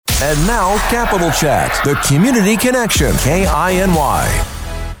And now, Capital Chat, the community connection, KINY.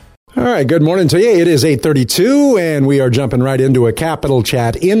 All right, good morning to you. It is 8:32, and we are jumping right into a Capital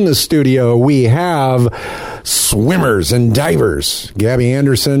Chat. In the studio, we have swimmers and divers, Gabby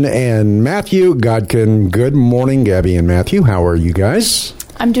Anderson and Matthew Godkin. Good morning, Gabby and Matthew. How are you guys?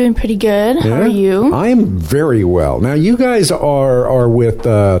 I'm doing pretty good. Yeah? How are you? I'm very well. Now, you guys are with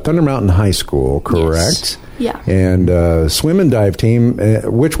Thunder Mountain High School, correct? Yes. Yeah. And swim and dive team.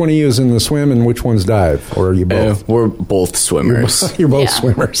 Which one of you is in the swim and which one's dive? Or are you both? We're both swimmers. You're both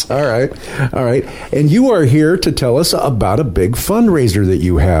swimmers. All right. All right. And you are here to tell us about a big fundraiser that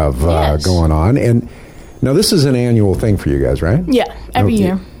you have going on. And now this is an annual thing for you guys, right? Yeah, every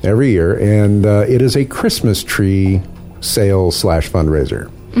year. Every year. And it is a Christmas tree sale / fundraiser.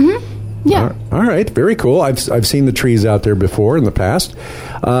 Mm-hmm. Yeah. All right. Very cool. I've seen the trees out there before in the past.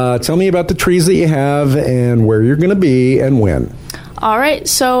 Tell me about the trees that you have and where you're going to be and when. All right.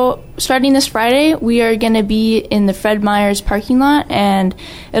 So starting this Friday, we are going to be in the Fred Meyer's parking lot, and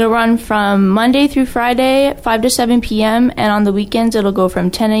it'll run from Monday through Friday, 5 to 7 p.m., and on the weekends, it'll go from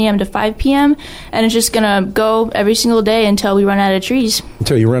 10 a.m. to 5 p.m., and it's just going to go every single day until we run out of trees.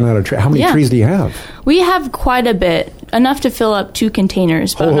 Until you run out of trees. How many trees do you have? We have quite a bit, enough to fill up 2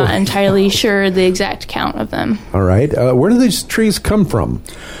 containers, but I'm not entirely sure the exact count of them. All right. Where do these trees come from?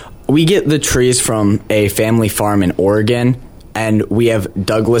 We get the trees from a family farm in Oregon, and we have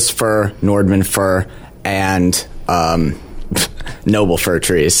Douglas fir, Nordman fir, and noble fir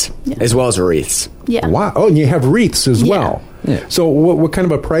trees, as well as wreaths. Yeah. Wow. Oh, and you have wreaths as well. Yeah. So what kind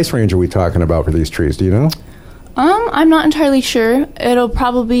of a price range are we talking about for these trees? Do you know? I'm not entirely sure. It'll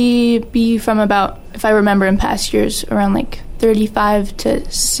probably be from about, if I remember in past years, around like 35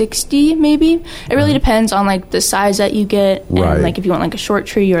 to 60 maybe. It really depends on like the size that you get and like if you want like a short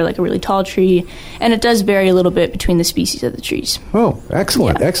tree or like a really tall tree, and it does vary a little bit between the species of the trees. Oh,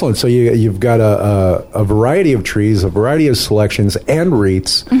 excellent. Excellent. So you've got a variety of trees, a variety of selections and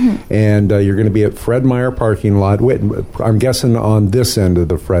wreaths, and you're going to be at Fred Meyer parking lot. Wait, I'm guessing on this end of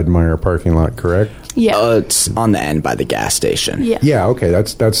the Fred Meyer parking lot, correct? Yeah. It's on the end by the gas station. Yeah. Yeah, okay.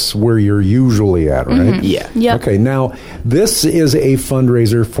 That's where you're usually at, right? Yeah. Yep. Okay, now this is a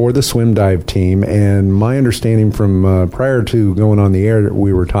fundraiser for the swim dive team, and my understanding from prior to going on the air,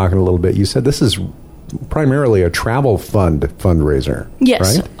 we were talking a little bit. You said this is primarily a travel fundraiser.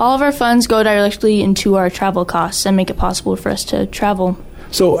 Yes. Right? All of our funds go directly into our travel costs and make it possible for us to travel.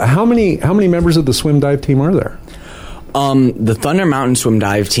 So how many members of the swim dive team are there? The Thunder Mountain Swim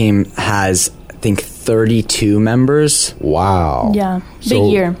Dive team has, I think, 32 members. Wow. Yeah.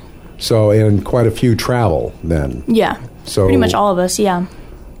 Big year. So, and quite a few travel then. Yeah. So pretty much all of us, yeah.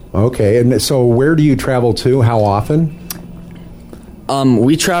 Okay, and so where do you travel to? How often?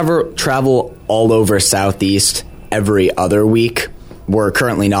 We travel all over Southeast every other week. We're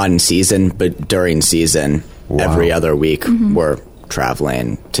currently not in season, but during season, every other week, we're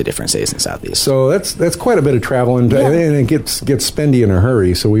traveling to different states in Southeast. So that's quite a bit of traveling, and it gets spendy in a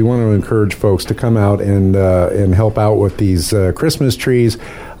hurry. So we want to encourage folks to come out and help out with these Christmas trees.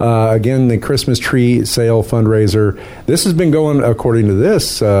 Again, the Christmas tree sale fundraiser. This has been going, according to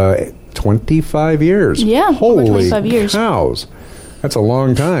this, 25 years. Yeah, holy 25 years. Cows. That's a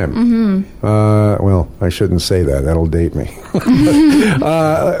long time. Well, I shouldn't say that. That'll date me.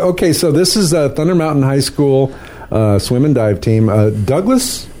 Okay, so this is Thunder Mountain High School swim and dive team.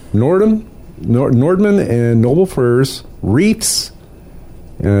 Douglas, Nordman, and Noble Firs, wreaths.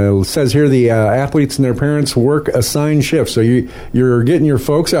 It says here the athletes and their parents work assigned shifts. So you're getting your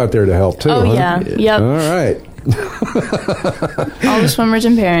folks out there to help too. Oh, huh? yeah. Yep. All right. All the swimmers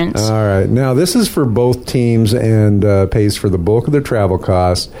and parents. All right. Now, this is for both teams and pays for the bulk of their travel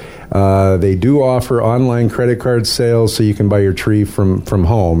costs. They do offer online credit card sales, so you can buy your tree from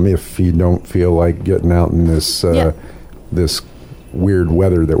home if you don't feel like getting out in this this weird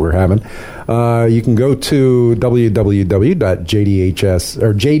weather that we're having. You can go to www.JDHS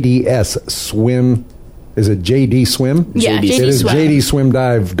or JDS Swim. Is it JD Swim? Yeah, JD It is Swim.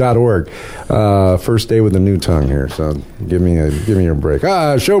 JDSwimdive.org. First day with a new tongue here, so give me a break.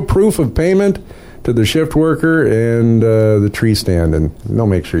 Show proof of payment to the shift worker and the tree stand, and they'll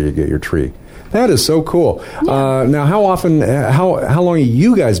make sure you get your tree. That is so cool. Yeah. Now, how long have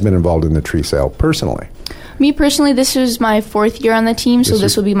you guys been involved in the tree sale personally? Me personally, this is my 4th year on the team, so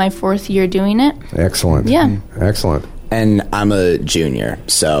this will be my 4th year doing it. Excellent. Yeah. Excellent. And I'm a junior,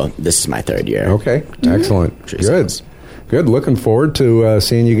 so this is my 3rd year. Okay. Excellent. Tree Good. sales. Good. Looking forward to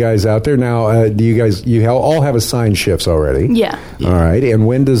seeing you guys out there. Now, do you guys all have assigned shifts already? Yeah. All right. And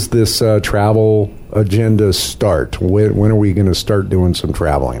when does this travel agenda start? When are we going to start doing some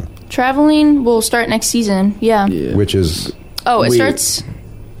traveling? Traveling will start next season, yeah. Which is... Oh, it starts...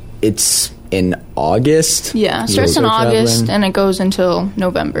 It's in August. Yeah, it starts in August and it goes until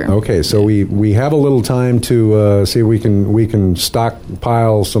November. Okay, so we have a little time to see if we can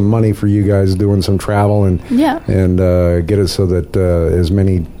stockpile some money for you guys doing some travel and get it so that as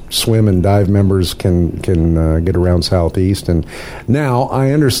many swim and dive members can get around Southeast. And now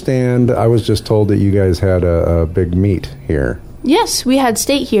I understand, I was just told that you guys had a big meet here. Yes, we had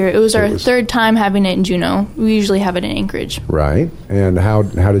state here. It was our third time having it in Juneau. We usually have it in Anchorage. Right. And how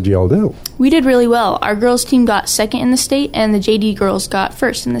did you all do? We did really well. Our girls team got second in the state, and the JD girls got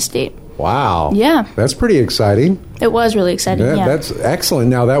first in the state. Wow. Yeah. That's pretty exciting. It was really exciting, yeah. That's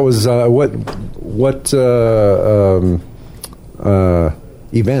excellent. Now, that was what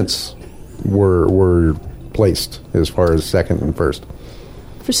events were placed as far as second and first?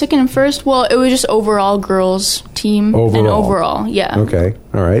 For second and first, well, it was just overall girls team and overall, yeah. Okay,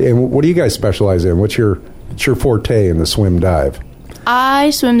 all right. And what do you guys specialize in? What's your forte in the swim dive?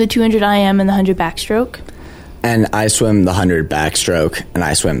 I swim the 200 IM and the 100 backstroke. And I swim the 100 backstroke, and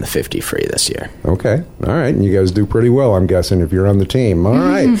I swim the 50 free this year. Okay. All right. And you guys do pretty well, I'm guessing, if you're on the team. All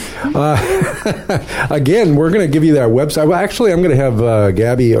right. Again, we're going to give you that website. Well, actually, I'm going to have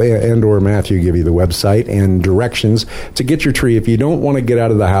Gabby and or Matthew give you the website and directions to get your tree. If you don't want to get out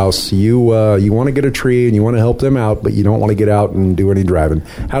of the house, you want to get a tree and you want to help them out, but you don't want to get out and do any driving,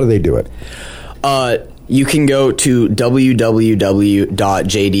 how do they do it? You can go to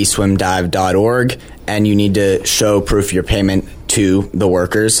www.jdswimdive.org, and you need to show proof of your payment to the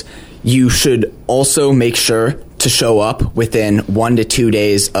workers. You should also make sure to show up within 1 to 2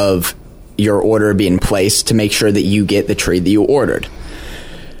 days of your order being placed to make sure that you get the tree that you ordered.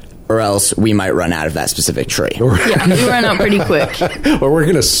 Or else we might run out of that specific tree. Yeah, we run out pretty quick. Or we're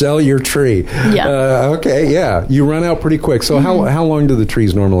going to sell your tree. Yeah. Okay, yeah. You run out pretty quick. So how long do the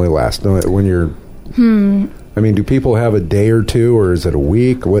trees normally last when you're... I mean, do people have a day or two, or is it a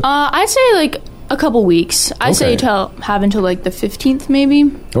week? What? I'd say like a couple weeks. I'd say have until like the 15th maybe.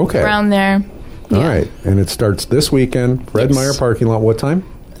 Okay. Around there. Yeah. All right. And it starts this weekend, Fred Meyer parking lot. What time?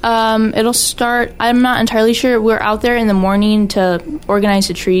 It'll start, I'm not entirely sure. We're out there in the morning to organize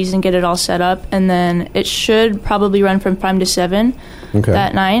the trees and get it all set up. And then it should probably run from 5 to 7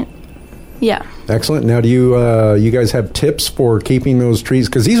 that night. Yeah. Excellent. Now, do you guys have tips for keeping those trees?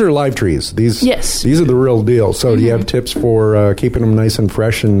 Because these are live trees. These are the real deal. So do you have tips for keeping them nice and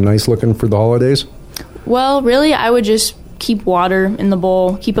fresh and nice looking for the holidays? Well, really, I would just keep water in the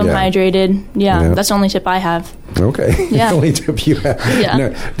bowl, keep them hydrated. Yeah, that's the only tip I have. Okay. Yeah. The only tip you have. Yeah.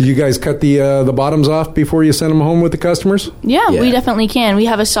 Now, do you guys cut the bottoms off before you send them home with the customers? Yeah, we definitely can. We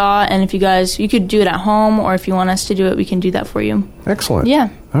have a saw, and if you could do it at home, or if you want us to do it, we can do that for you. Excellent. Yeah.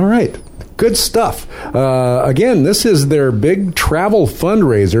 All right. Good stuff. Again, this is their big travel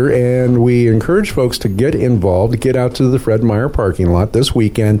fundraiser, and we encourage folks to get involved, get out to the Fred Meyer parking lot this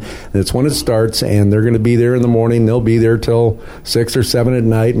weekend. That's when it starts, and they're going to be there in the morning. They'll be there till 6 or 7 at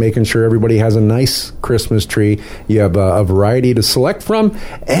night, making sure everybody has a nice Christmas tree. You have a variety to select from,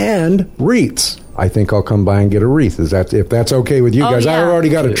 and wreaths. I think I'll come by and get a wreath. If that's okay with you guys? Yeah. I already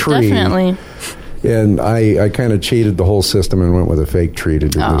got a tree. Definitely. And I kind of cheated the whole system and went with a fake tree to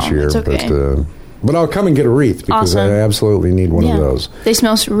do this year. It's okay. But I'll come and get a wreath because I absolutely need one of those. They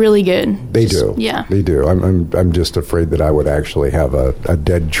smell really good. They do. Yeah. They do. I'm just afraid that I would actually have a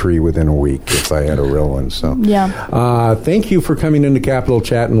dead tree within a week if I had a real one. So thank you for coming into Capital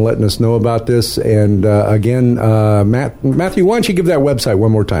Chat and letting us know about this. And again, Matthew, why don't you give that website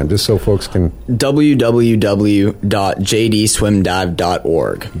one more time just so folks can...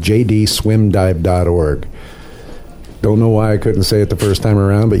 www.jdswimdive.org. jdswimdive.org. Don't know why I couldn't say it the first time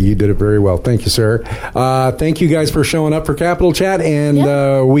around, but you did it very well. Thank you, sir. Thank you guys for showing up for Capital Chat,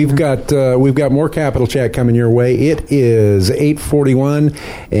 and we've got more Capital Chat coming your way. It is 8:41,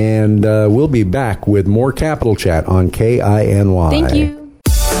 and we'll be back with more Capital Chat on KINY. Thank you.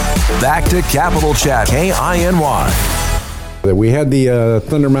 Back to Capital Chat, KINY. We had the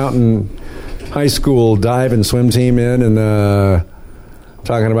Thunder Mountain High School dive and swim team in, and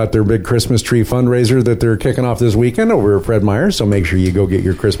talking about their big Christmas tree fundraiser that they're kicking off this weekend over at Fred Meyer. So make sure you go get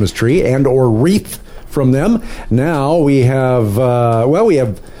your Christmas tree and or wreath from them. Now we have we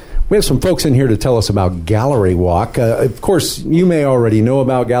have some folks in here to tell us about Gallery Walk. Of course, you may already know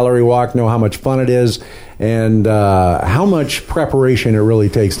about Gallery Walk, know how much fun it is, and how much preparation it really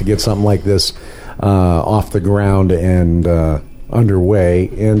takes to get something like this off the ground and underway.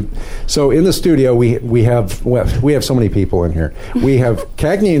 And so in the studio we have so many people in here. We have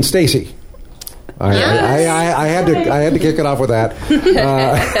Cagney and Stacy. I had to kick it off with that.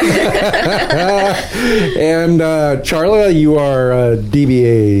 And Charla, you are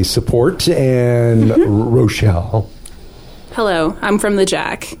DBA support, and Rochelle. Hello, I'm from the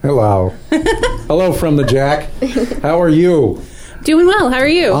Jack. Hello. Hello from the Jack. How are you? Doing well. How are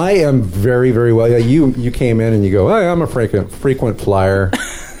you? I am very, very well. Yeah, you came in and you go, hey, I'm a frequent flyer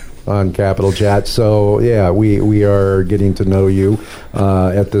on Capital Chat. So, yeah, we are getting to know you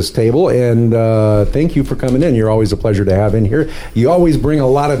at this table. And thank you for coming in. You're always a pleasure to have in here. You always bring a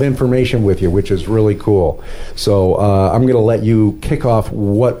lot of information with you, which is really cool. So I'm going to let you kick off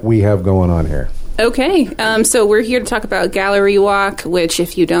what we have going on here. Okay, so we're here to talk about Gallery Walk, which,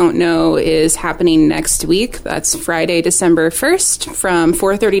 if you don't know, is happening next week. That's Friday, December 1st from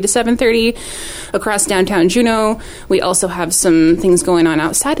 4:30 to 7:30 across downtown Juneau. We also have some things going on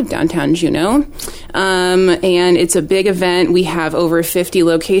outside of downtown Juneau, and it's a big event. We have over 50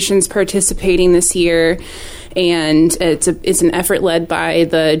 locations participating this year. And it's an effort led by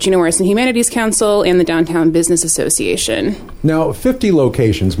the Juneau Arts and Humanities Council and the Downtown Business Association. Now, 50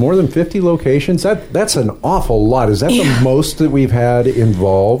 locations, more than 50 locations, that's an awful lot. Is that the most that we've had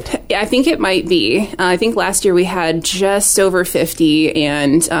involved? I think it might be. I think last year we had just over 50,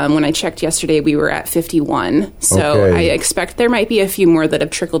 and when I checked yesterday, we were at 51. So I expect there might be a few more that have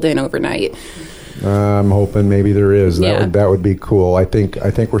trickled in overnight. I'm hoping maybe there is. That would be cool. I think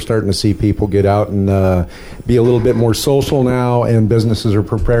we're starting to see people get out and be a little bit more social now, and businesses are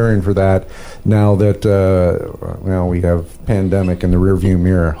preparing for that now that we have pandemic in the rearview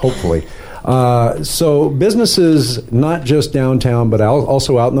mirror. Hopefully, so businesses not just downtown, but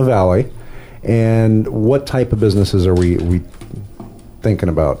also out in the valley. And what type of businesses are we thinking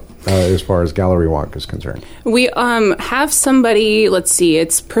about? As far as Gallery Walk is concerned, we have somebody. Let's see,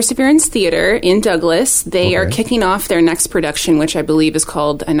 it's Perseverance Theater in Douglas. They are kicking off their next production, which I believe is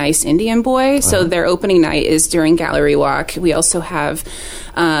called A Nice Indian Boy. So their opening night is during Gallery Walk. We also have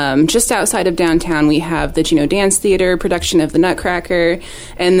just outside of downtown, we have the Juneau Dance Theater production of The Nutcracker,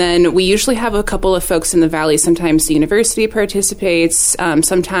 and then we usually have a couple of folks in the valley. Sometimes the university participates.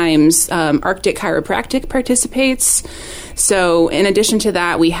 Sometimes Arctic Chiropractic participates. So in addition to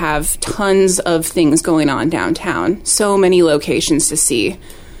that, we have tons of things going on downtown. So many locations to see.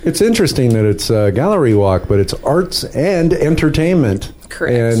 It's interesting that it's a Gallery Walk, but it's arts and entertainment.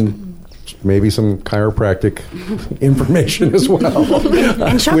 Correct. And maybe some chiropractic information as well.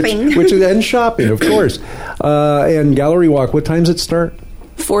 And shopping. And shopping, of course. And Gallery Walk, what time does it start?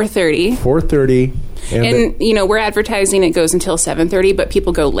 4:30. 4:30. And we're advertising it goes until 7:30, but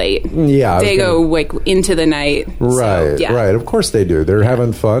people go late. Yeah. They go like into the night. Right, so, yeah. Right. Of course they do. They're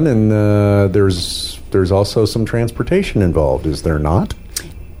having fun, and there's also some transportation involved, is there not?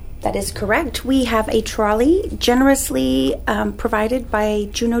 That is correct. We have a trolley generously provided by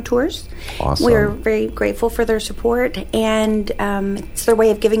Juneau Tours. Awesome. We're very grateful for their support, and it's their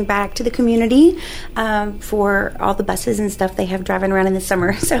way of giving back to the community for all the buses and stuff they have driving around in the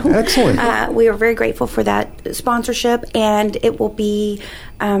summer. So excellent. We are very grateful for that sponsorship, and it will be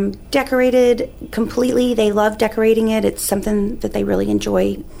decorated completely. They love decorating it. It's something that they really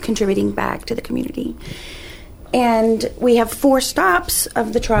enjoy contributing back to the community. And we have 4 stops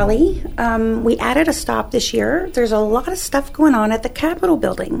of the trolley. We added a stop this year. There's a lot of stuff going on at the Capitol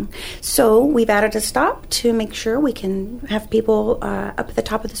building. So we've added a stop to make sure we can have people up at the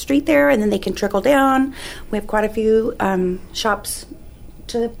top of the street there, and then they can trickle down. We have quite a few shops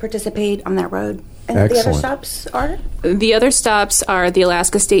to participate on that road. And excellent. The other stops are? The other stops are the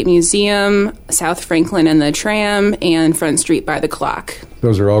Alaska State Museum, South Franklin and the Tram, and Front Street by the Clock.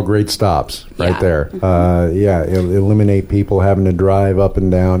 Those are all great stops right there. Mm-hmm. Eliminate people having to drive up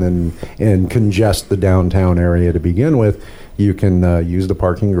and down and congest the downtown area to begin with. You can use the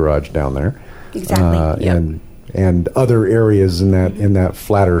parking garage down there. Exactly. And other areas in that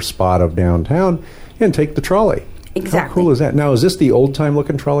flatter spot of downtown, and take the trolley. Exactly. How cool is that? Now, is this the old-time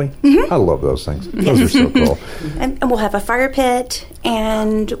looking trolley? Mm-hmm. I love those things. Those are so cool. And we'll have a fire pit,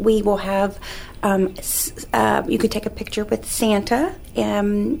 and we will have you could take a picture with Santa,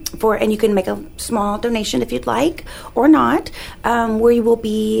 and you can make a small donation if you'd like or not. We will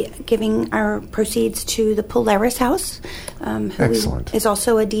be giving our proceeds to the Polaris House, who is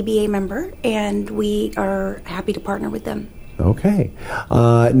also a DBA member, and we are happy to partner with them. Okay.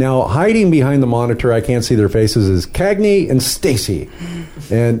 Now, hiding behind the monitor, I can't see their faces, is Cagney and Stacy.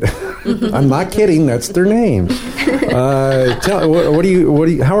 And I'm not kidding, that's their names. How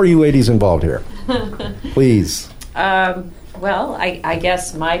are you ladies involved here? Please. Well, I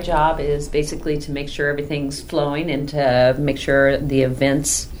guess my job is basically to make sure everything's flowing and to make sure the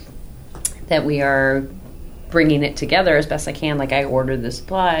events that we are bringing it together as best I can. Like, I order the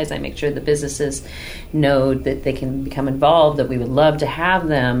supplies, I make sure the businesses know that they can become involved, that we would love to have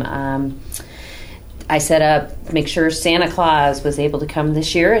them. I set up, make sure Santa Claus was able to come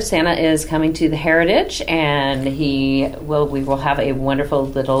this year. Santa is coming to the Heritage, and we will have a wonderful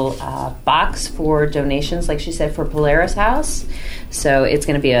little box for donations, like she said, for Polaris House. So it's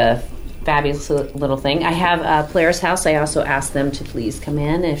going to be a fabulous little thing. I have Polaris House. I also asked them to please come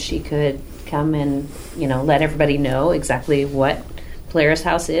in, if she could come and, let everybody know exactly what Polaris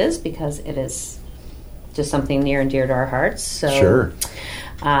House is, because it is just something near and dear to our hearts. So, sure.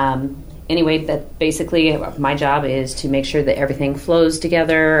 Anyway, that basically my job is to make sure that everything flows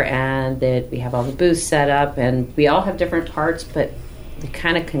together and that we have all the booths set up, and we all have different parts, but they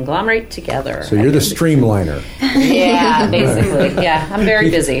kind of conglomerate together. So you're the streamliner. Yeah, basically. Yeah, I'm very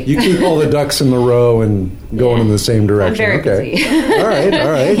busy. You keep all the ducks in the row and going in the same direction. I'm very busy. All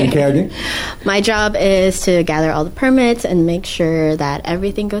right. And Cagney? My job is to gather all the permits and make sure that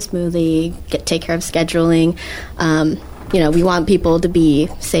everything goes smoothly, take care of scheduling. We want people to be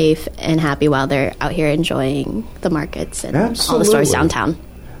safe and happy while they're out here enjoying the markets and all the stores downtown.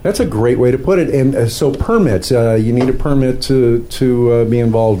 That's a great way to put it. And so permits, you need a permit to be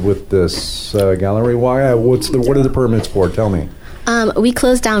involved with this gallery. Why? What are the permits for? Tell me. We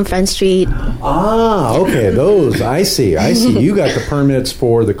closed down Front Street. Okay, those. I see. You got the permits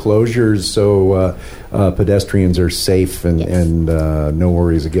for the closures, so pedestrians are safe and no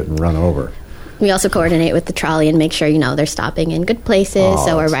worries of getting run over. We also coordinate with the trolley and make sure, they're stopping in good places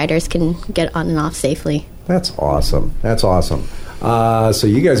so our riders can get on and off safely. That's awesome. So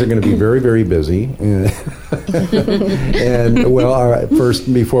you guys are going to be very, very busy. And well,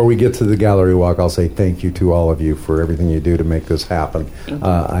 first, before we get to the gallery walk, I'll say thank you to all of you for everything you do to make this happen.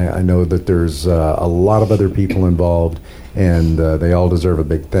 I know that there's a lot of other people involved, and they all deserve a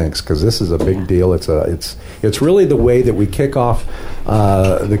big thanks, because this is a big deal. It's really the way that we kick off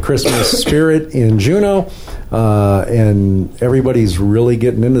the Christmas spirit in Juneau, and everybody's really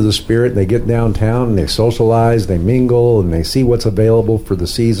getting into the spirit. They get downtown and they socialize, they mingle, and they see what's available for the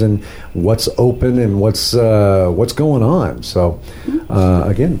season, what's open, and what's going on. So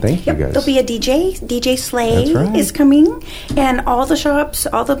again, thank you guys. There'll be a DJ Slay is coming, and all the shops,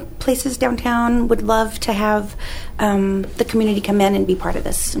 all the places downtown would love to have the community come in and be part of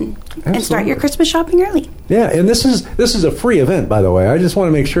this and start your Christmas shopping early. Yeah, and this is a free event, by the way. I just want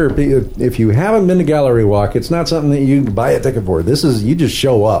to make sure, if you haven't been to Gallery Walk, it's not something that you buy a ticket for. This is, you just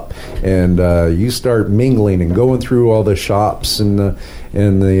show up and you start mingling and going through all the shops and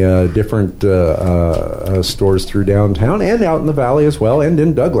the different stores through downtown and out in the valley as well, and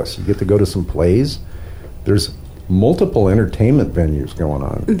in Douglas. You get to go to some plays. There's multiple entertainment venues going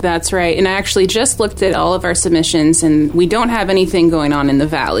on. That's right. And I actually just looked at all of our submissions, and we don't have anything going on in the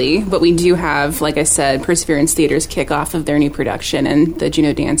Valley, but we do have, like I said, Perseverance Theater's kickoff of their new production and the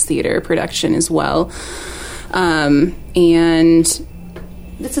Juneau Dance Theater production as well. And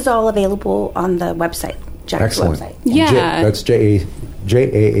this is all available on the website, Jack's website. Yeah. That's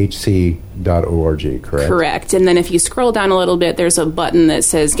JAHC.org, correct? Correct. And then if you scroll down a little bit, there's a button that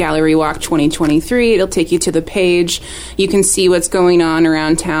says Gallery Walk 2023. It'll take you to the page. You can see what's going on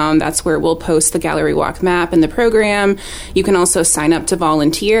around town. That's where we'll post the Gallery Walk map and the program. You can also sign up to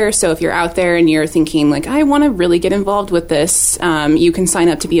volunteer. So if you're out there and you're thinking, I want to really get involved with this, you can sign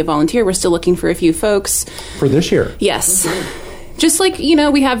up to be a volunteer. We're still looking for a few folks. For this year? Yes. Just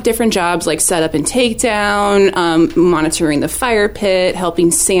we have different jobs like setup and takedown, monitoring the fire pit, helping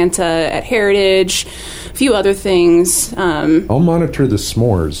Santa at Heritage, a few other things. I'll monitor the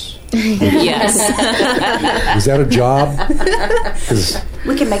s'mores. Yes. Is that a job?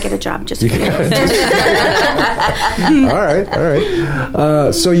 We can make it a job just for All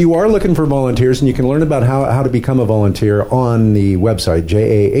right. So you are looking for volunteers, and you can learn about how to become a volunteer on the website,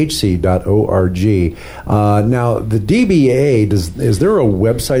 jahc.org. Now, the DBA, is there a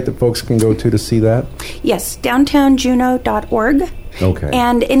website that folks can go to see that? Yes, downtownjuneau.org. Okay.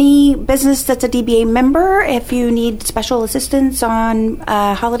 And any business that's a DBA member, if you need special assistance on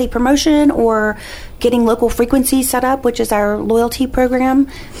holiday promotion or getting local frequency set up, which is our loyalty program,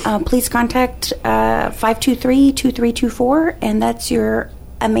 please contact 523-2324, and that's your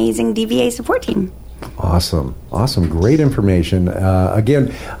amazing DBA support team. Awesome. Great information.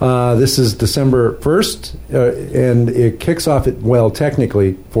 Again, this is December 1st, and it kicks off at,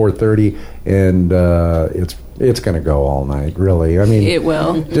 technically 4:30, and it's going to go all night, really. I mean, it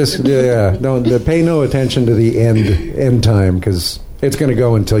will. Just don't pay no attention to the end time, because it's going to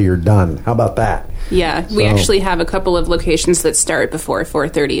go until you're done. How about that? Yeah, we actually have a couple of locations that start before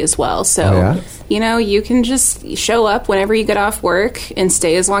 4:30 as well. So, you can just show up whenever you get off work and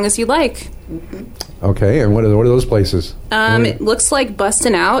stay as long as you like. Okay, and what are those places? It looks like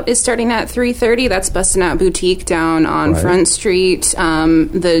Bustin' Out is starting at 3:30. That's Bustin' Out Boutique down on Front Street.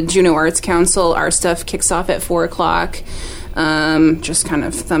 The Juneau Arts Council, our stuff kicks off at 4 o'clock. Just kind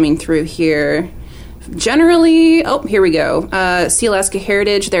of thumbing through here. Generally, here we go. Sea Alaska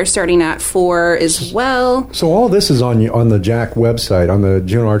Heritage, they're starting at 4 as well. So all this is on the JAC website, on the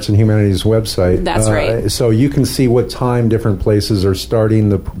Juneau Arts and Humanities website. That's right. So you can see what time different places are starting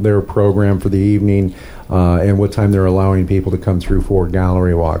their program for the evening, and what time they're allowing people to come through for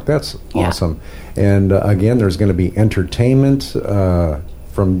gallery walk. That's awesome. And again, there's going to be entertainment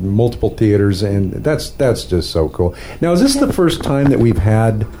from multiple theaters, and that's just so cool. Now, is this the first time that we've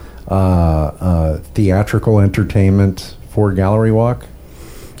had theatrical entertainment for gallery walk?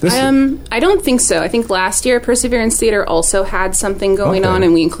 I don't think so. I think last year Perseverance Theater also had something going on,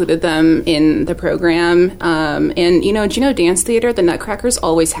 and we included them in the program. And Juneau Dance Theater, the Nutcracker's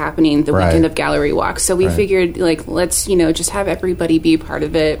always happening the weekend of gallery walk. So we figured, let's just have everybody be a part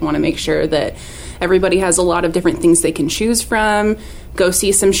of it. Want to make sure that everybody has a lot of different things they can choose from. Go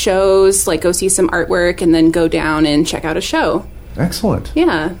see some shows, go see some artwork, and then go down and check out a show. Excellent.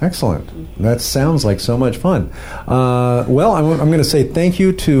 Yeah. Excellent. That sounds like so much fun. Well, I'm going to say thank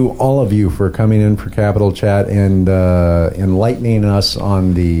you to all of you for coming in for Capital Chat and enlightening us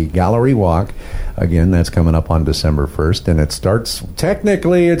on the gallery walk. Again, that's coming up on December 1st, and it starts at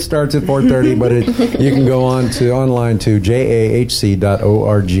 4:30, but you can go online to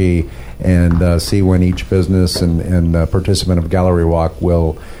jahc.org and see when each business and participant of gallery walk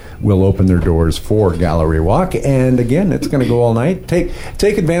will open their doors for gallery walk. And again, it's going to go all night. Take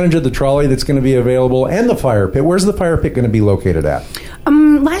advantage of the trolley that's going to be available and the fire pit. Where's the fire pit going to be located at?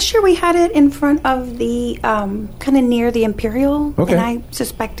 Last year we had it in front of the kind of near the Imperial. Okay. And I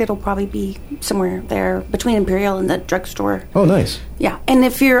suspect it'll probably be somewhere there between Imperial and the drugstore. Oh, nice. Yeah. And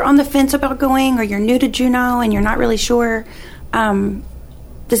if you're on the fence about going, or you're new to Juneau and you're not really sure,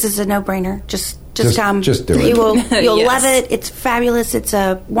 this is a no-brainer. Just come. Just do it. You'll Yes. love it. It's fabulous. It's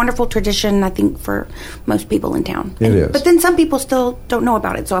a wonderful tradition, I think, for most people in town. It is. But then some people still don't know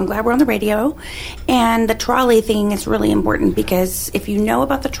about it, so I'm glad we're on the radio. And the trolley thing is really important, because if you know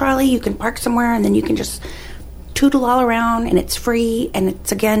about the trolley, you can park somewhere and then you can just tootle all around, and it's free. And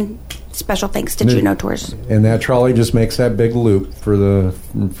it's, again, special thanks to Juneau Tours. And that trolley just makes that big loop for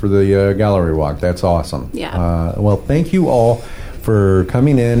the gallery walk. That's awesome. Yeah. Well, thank you all for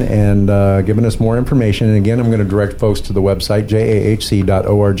coming in and giving us more information. And again, I'm going to direct folks to the website,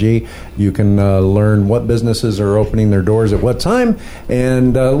 jahc.org. You can learn what businesses are opening their doors at what time,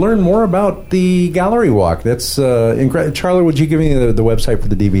 and learn more about the gallery walk. That's incredible. Charlie, would you give me the website for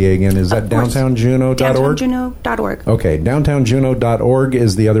the DBA again? Is that downtownjuneau.org? Downtownjuneau.org. Okay, downtownjuneau.org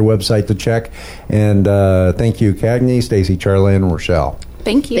is the other website to check. And thank you, Cagney, Stacy, Charlie, and Rochelle.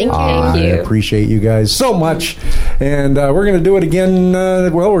 Thank you. I appreciate you guys so much. And we're going to do it again.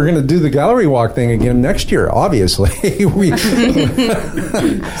 We're going to do the gallery walk thing again next year, obviously.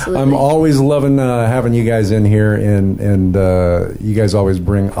 I'm always loving having you guys in here, and you guys always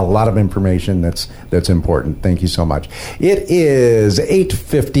bring a lot of information that's important. Thank you so much. It is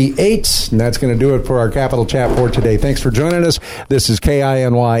 8:58, and that's going to do it for our Capital Chat for today. Thanks for joining us. This is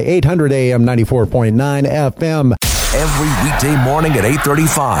KINY 800 AM 94.9 FM. Every weekday morning at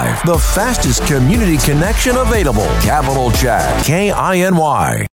 8:35. The fastest community connection available. Capital Chat, KINY.